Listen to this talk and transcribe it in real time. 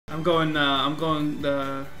I'm going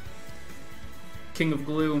the King of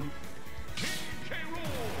Glue.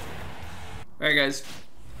 Alright guys,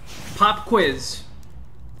 pop quiz.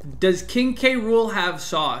 Does King K. Rool have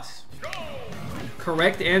sauce?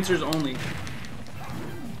 Correct answers only.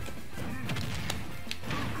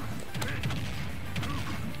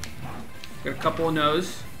 Got a couple of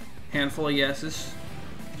no's, handful of yeses.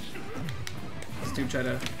 This dude try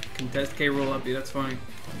to contest K. Rool up you, that's funny.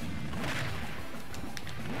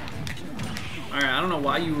 Alright, I don't know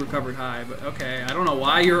why you recovered high, but okay. I don't know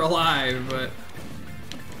why you're alive, but...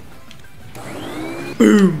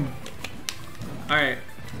 Boom! Alright.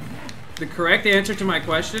 The correct answer to my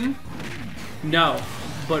question? No.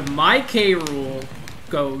 But my K. Rool,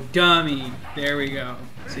 go dummy. There we go.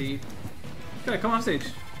 See? Okay, come on stage.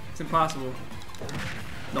 It's impossible.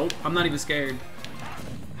 Nope, I'm not even scared.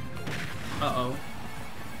 Uh-oh.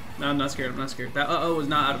 No, I'm not scared, I'm not scared. That uh-oh was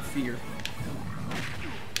not out of fear.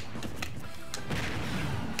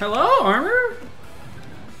 Hello, armor?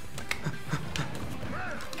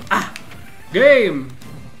 Ah! Game!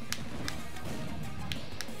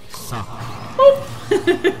 Suck.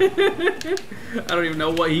 I don't even know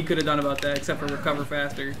what he could have done about that except for recover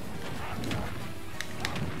faster.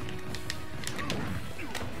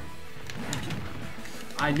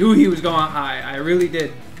 I knew he was going high. I really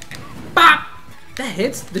did. Bop! That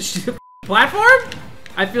hits the platform?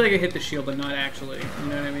 I feel like it hit the shield, but not actually. You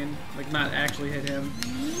know what I mean? Like, not actually hit him.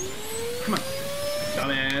 Come on.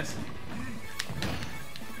 Dumbass.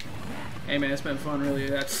 Hey man, it's been fun, really.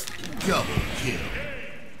 That's Double kill.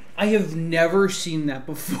 I have never seen that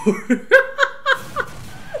before.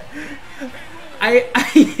 I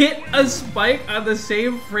hit a spike on the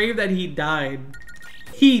same frame that he died.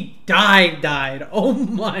 He died. Oh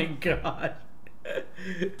my god.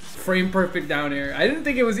 Frame perfect down air. I didn't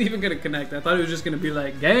think it was even gonna connect. I thought it was just gonna be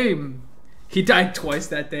like, game. He died twice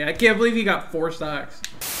that day. I can't believe he got 4 stocks.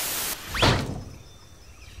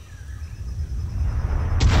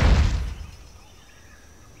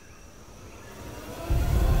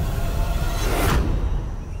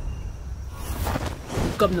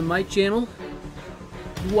 Welcome to my channel.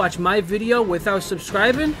 You watch my video without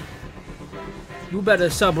subscribing? You better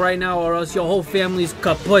sub right now or else your whole family's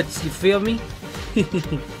kaput, you feel me?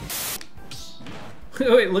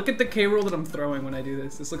 Wait, look at the K roll that I'm throwing when I do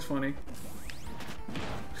this. This looks funny.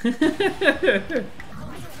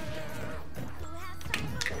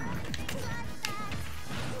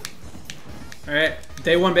 Alright,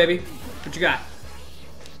 day 1, baby. What you got?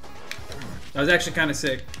 That was actually kind of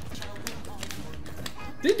sick.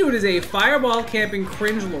 This dude is a fireball camping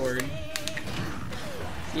cringe lord.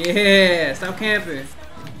 Yeah, stop camping.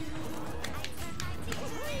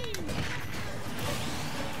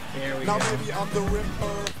 There we go.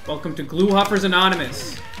 Welcome to Glue Hoppers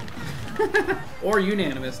Anonymous. Or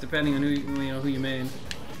Unanimous, depending on who you made.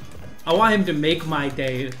 I want him to make my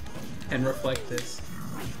day and reflect this.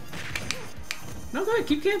 No, go ahead,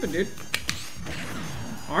 keep camping, dude.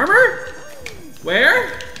 Armor?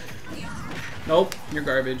 Where? Nope, you're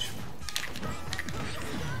garbage.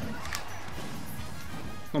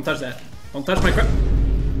 Don't touch that. Don't touch my crap.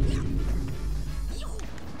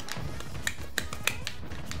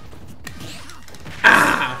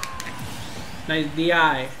 Ah! Nice DI.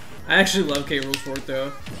 I actually love K. Rool's for it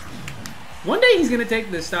though. One day he's gonna take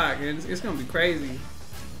this stock and it's gonna be crazy.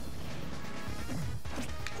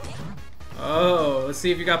 Oh, let's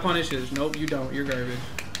see if you got punishes. Nope, you don't. You're garbage.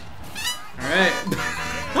 Alright.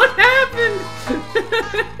 What happened?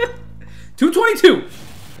 222.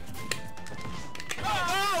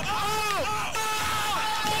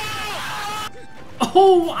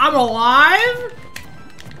 Oh, I'm alive?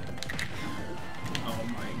 Oh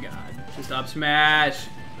my god. Just up smash.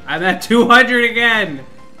 I'm at 200 again.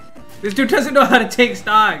 This dude doesn't know how to take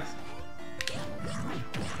stocks.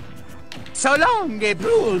 So long,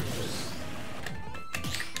 Rool.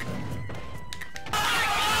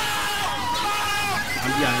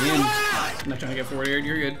 I'm not trying to get forward here.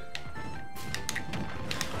 You're good.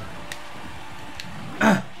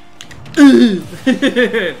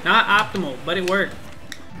 Not optimal, but it worked.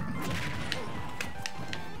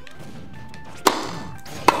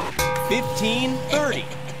 $15.30.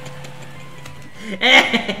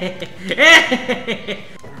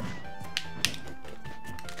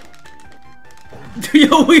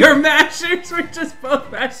 Yo, we are mashers. We're just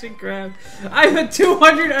both mashing crap. I'm at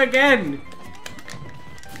 200 again.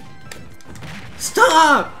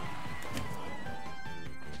 Stop!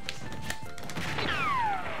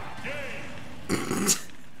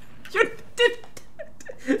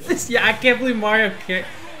 Yeah, I can't believe Mario can't.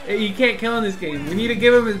 He can't kill in this game. We need to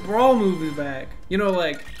give him his brawl moves back. You know,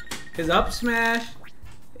 like his up smash,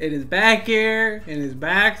 in his back air, in his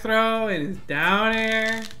back throw, in his down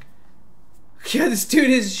air. Yeah, this dude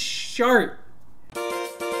is sharp.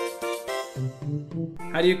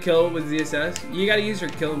 How do you kill with ZSS? You gotta use your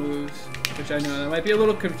kill moves, which I know that might be a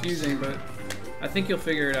little confusing, but I think you'll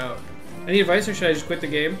figure it out. Any advice, or should I just quit the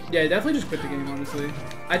game? Yeah, definitely just quit the game, honestly.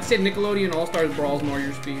 I'd say Nickelodeon All-Stars Brawl's more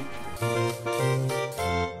your speed.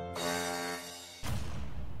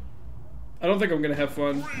 I don't think I'm gonna have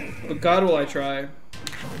fun, but God will I try.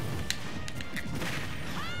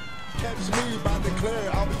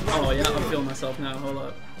 Oh yeah, I'm feeling myself now, hold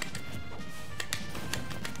up.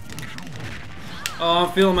 Oh,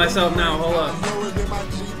 I'm feeling myself now, hold up.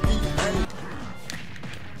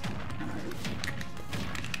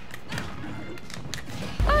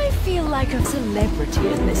 I feel like a celebrity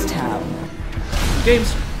in this town.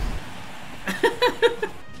 Games.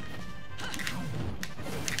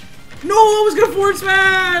 No, I was gonna forward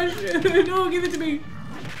smash! No, give it to me.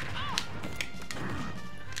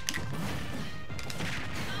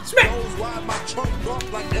 Smack!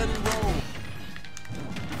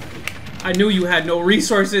 I knew you had no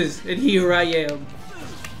resources, and here I am.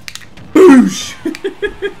 Boosh!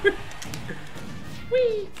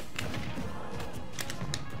 Whee!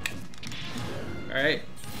 Alright.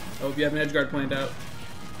 I hope you have an edge guard planned out.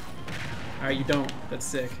 Alright, you don't. That's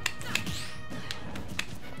sick.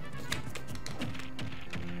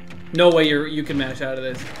 No way you can mash out of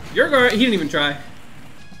this. Your guard, he didn't even try.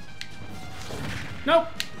 Nope.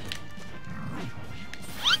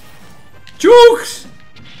 Jukes!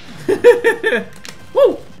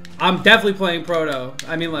 Woo! I'm definitely playing Proto.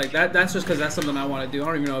 I mean, like, that's just because that's something I want to do. I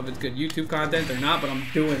don't even know if it's good YouTube content or not, but I'm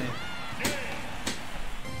doing it.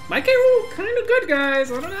 My K. Rool kind of good,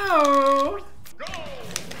 guys. I don't know.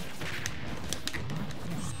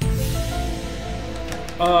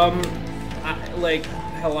 Like,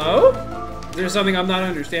 hello? Is there something I'm not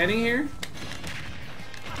understanding here?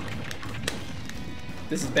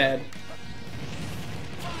 This is bad.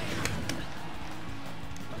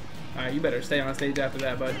 Alright, you better stay on stage after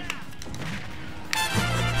that, bud.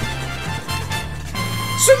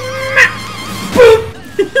 Smack! Boop!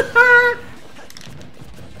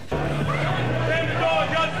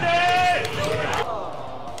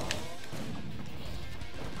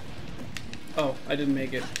 Oh, I didn't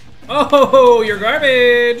make it. Oh, you're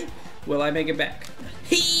garbage! Will I make it back?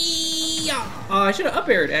 I should have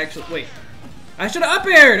up-aired, actually. Wait. I should have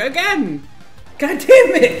up-aired again! God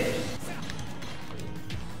damn it!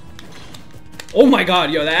 Oh my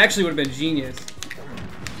god, yo, that actually would have been genius.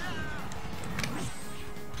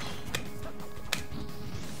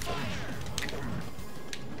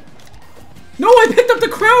 No, I picked up the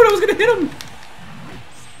crowd! I was gonna hit him!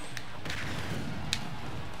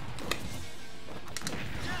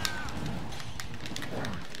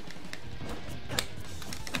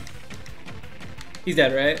 He's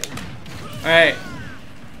dead, right? Alright.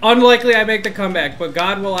 Unlikely I make the comeback, but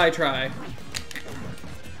God will I try.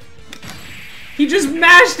 He just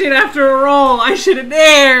mashed it after a roll! I should have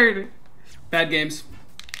dared! Bad games.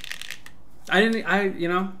 You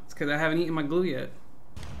know, it's because I haven't eaten my glue yet.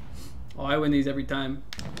 Oh, I win these every time.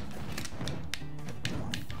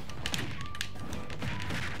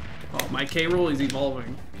 Oh, my K. Rool is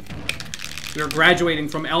evolving. We are graduating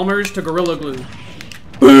from Elmer's to Gorilla Glue.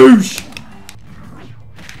 Boosh!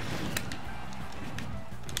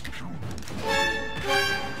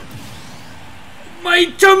 My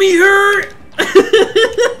tummy hurt!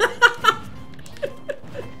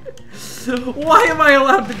 Why am I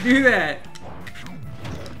allowed to do that?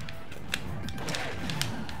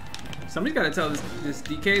 Somebody's gotta tell this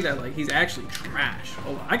DK that, like, he's actually trash.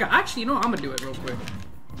 Oh, actually, you know what? I'm gonna do it real quick.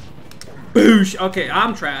 Boosh! Okay,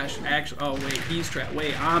 I'm trash. Actually, oh wait, he's trash.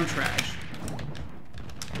 Wait, I'm trash.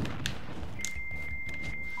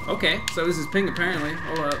 Okay, so this is ping apparently.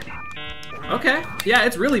 Hold up. Okay, yeah,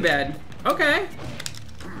 it's really bad. Okay.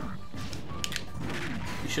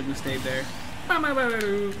 You shouldn't have stayed there.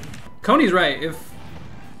 Coney's right.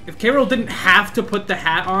 If K. Rool didn't have to put the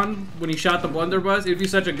hat on when he shot the blunderbuss, it would be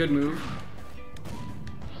such a good move.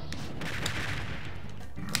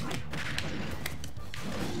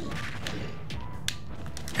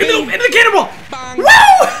 In the cannonball! Woo!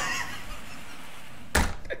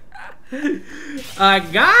 I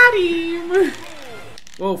got him!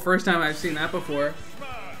 Whoa, first time I've seen that before.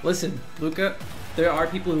 Listen, Luca, there are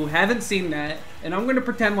people who haven't seen that, and I'm gonna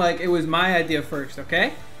pretend like it was my idea first,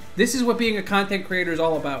 okay? This is what being a content creator is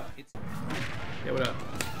all about. Yeah, what up?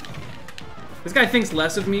 This guy thinks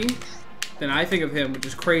less of me than I think of him, which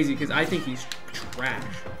is crazy because I think he's trash.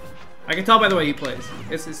 I can tell by the way he plays.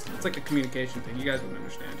 It's like a communication thing. You guys wouldn't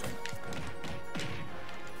understand.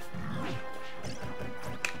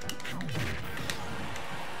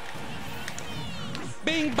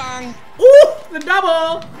 Bing bang. Ooh, the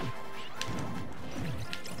double.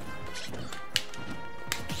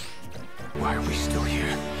 Why are we still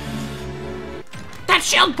here? That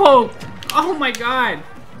shield poke. Oh my god.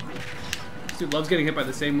 This dude loves getting hit by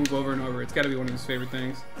the same move over and over. It's got to be one of his favorite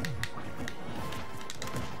things.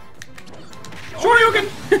 Shoryuken!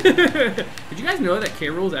 Did you guys know that K.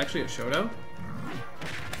 Rool is actually a Shoto?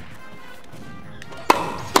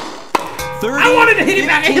 I wanted to hit him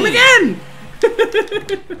back at him again!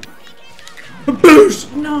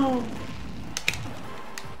 Boost! No!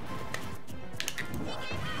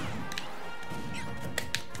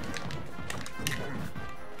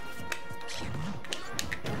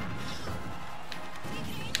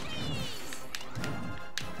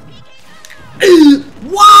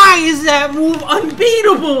 Why is that move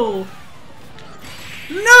unbeatable?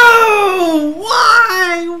 No! Why?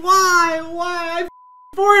 I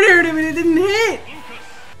forward aired him and it didn't hit.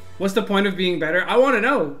 What's the point of being better? I want to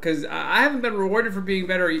know, because I haven't been rewarded for being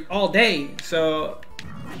better all day, so...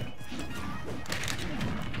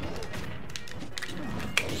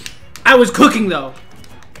 I was cooking, though.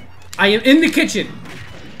 I am in the kitchen.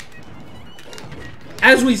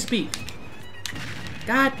 As we speak.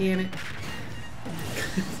 God damn it.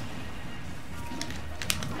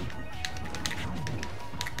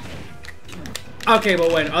 Okay,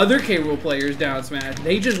 but when other K. Rool players down smash,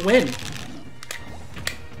 they just win.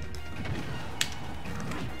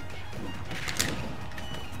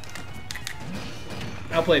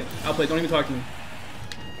 Outplayed. Don't even talk to me.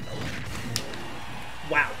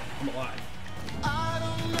 Wow, I'm alive.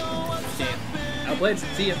 Damn. Outplayed.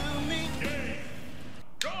 See ya.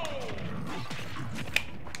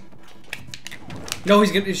 No,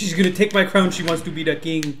 she's gonna take my crown. She wants to be the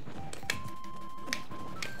king.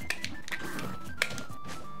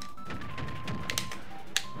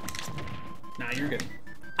 Nah, you're good.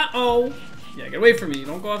 Uh-oh. Yeah, get away from me.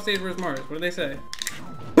 Don't go off stage versus Mars. What do they say?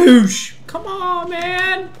 Boosh! Come on,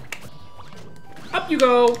 man! Up you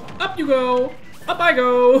go! Up you go! Up I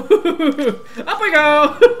go! Up I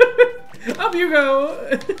go! Up you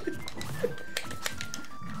go!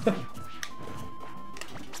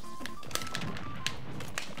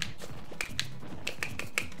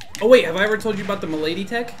 Oh wait, have I ever told you about the Milady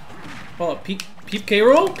tech? Hold up, peep K.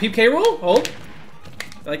 Rool? Peep K. Rool? Hold.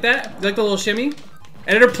 Like that? You like the little shimmy?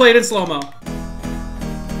 Editor played in slow-mo.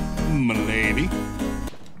 Milady.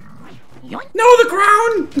 No, the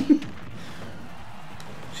crown!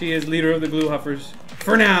 She is leader of the glue huffers.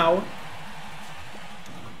 For now.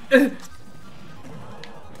 Give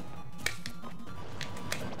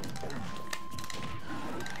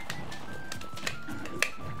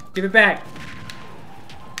it back.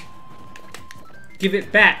 Give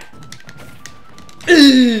it back.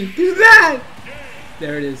 Give it back!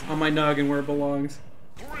 There it is, on my noggin where it belongs.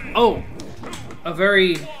 Oh, a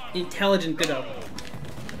very intelligent ditto.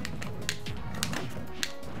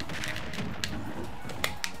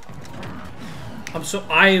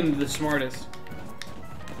 I am the smartest.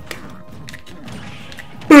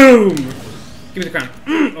 Boom! Give me the crown.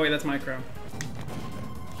 Oh wait, that's my crown.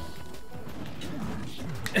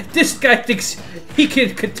 This guy thinks he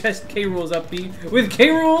can contest K. Rool's up B. With K.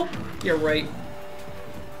 Rool? You're right.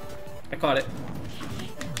 I caught it.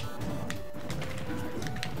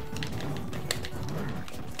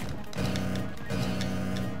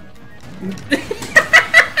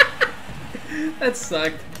 That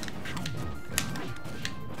sucked.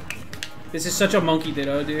 This is such a monkey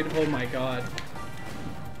ditto, dude. Oh my god.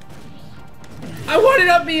 I wanted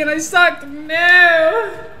up B and I sucked.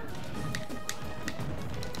 No!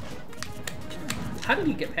 How did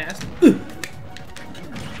he get past?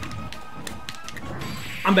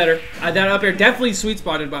 I'm better. That up air definitely sweet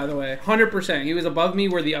spotted, by the way. 100%. He was above me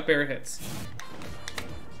where the up air hits.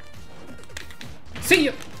 See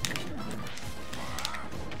ya!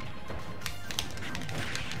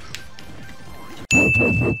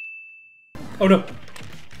 Oh no.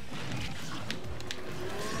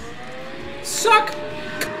 Suck!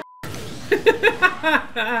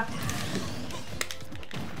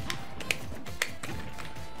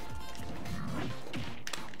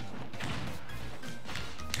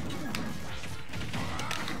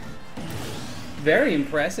 Very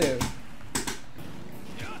impressive.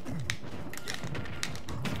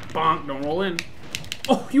 Bonk, don't roll in.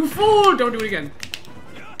 Oh, you fool! Don't do it again.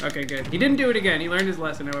 Okay, good. He didn't do it again. He learned his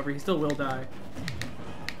lesson, however. He still will die.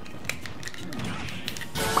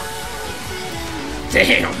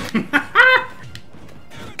 Damn!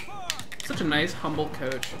 Such a nice, humble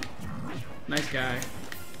coach. Nice guy.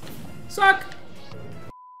 Suck!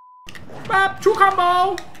 Bop! True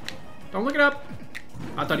combo! Don't look it up.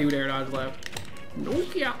 I thought he would air dodge left.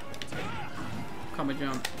 Nokia. Comma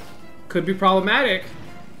jump. Could be problematic,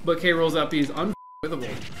 but K rolls up. He's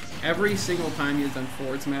unwithable. Every single time he has done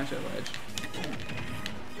forward smash at ledge.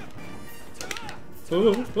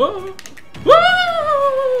 Oh, oh, oh.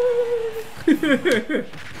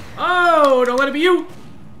 Oh, don't let it be you.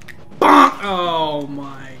 Bonk. Oh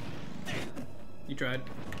my. You tried.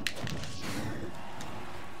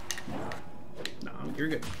 No, you're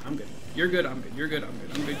good. I'm good. You're good. I'm good. You're good. I'm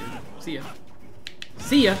good. I'm good. You're good. See ya.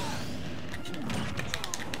 See ya.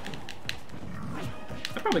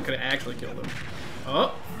 I probably could have actually killed him.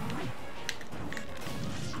 Oh.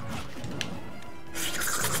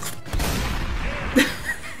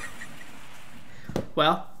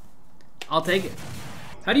 Well, I'll take it.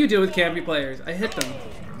 How do you deal with campy players? I hit them.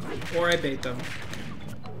 Or I bait them.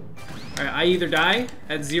 Alright, I either die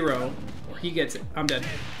at 0, or he gets it. I'm dead.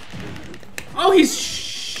 Oh, he's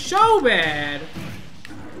so bad!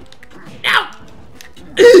 No!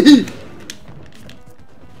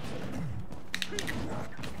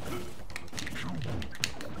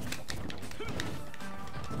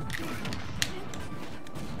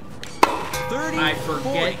 I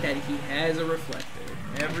forget that he has a reflector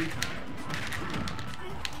every time.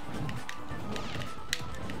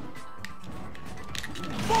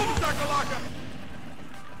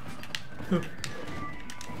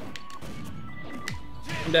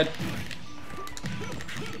 I'm dead.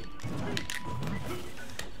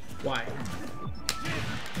 Why?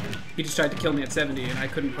 He just tried to kill me at 70 and I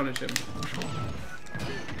couldn't punish him.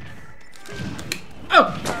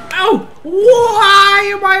 Oh! Ow!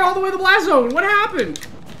 Why am I all the way to the blast zone? What happened?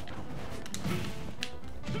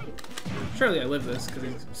 Surely I live this because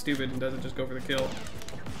he's stupid and doesn't just go for the kill.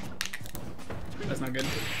 That's not good.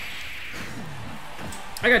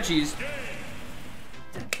 I got cheese.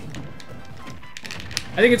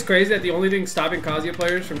 I think it's crazy that the only thing stopping Kazuya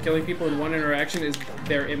players from killing people in one interaction is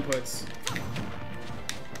their inputs.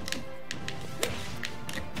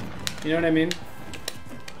 You know what I mean?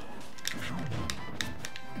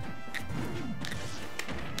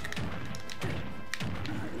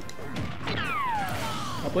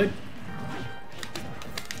 Upblade.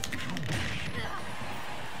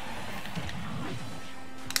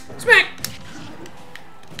 Smack!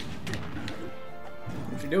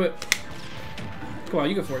 You should do it. Come on,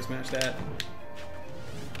 you can forward smash that.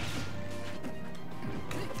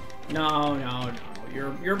 No, no,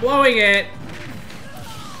 no. You're blowing it.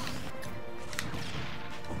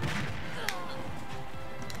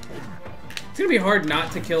 It's gonna be hard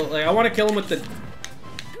not to kill. Like, I want to kill him with the.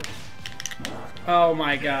 Oh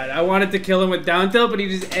my god! I wanted to kill him with down tilt, but he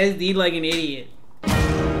just SD'd like an idiot.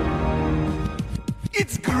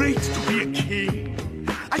 It's great to be a king.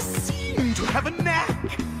 I seem to have a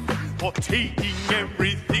knack for taking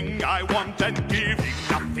everything I want and giving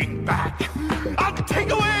nothing back. I'll take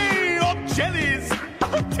away your jellies.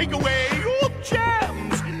 I'll take away your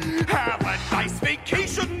jams. Have a nice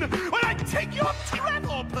vacation when I take your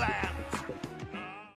travel plans.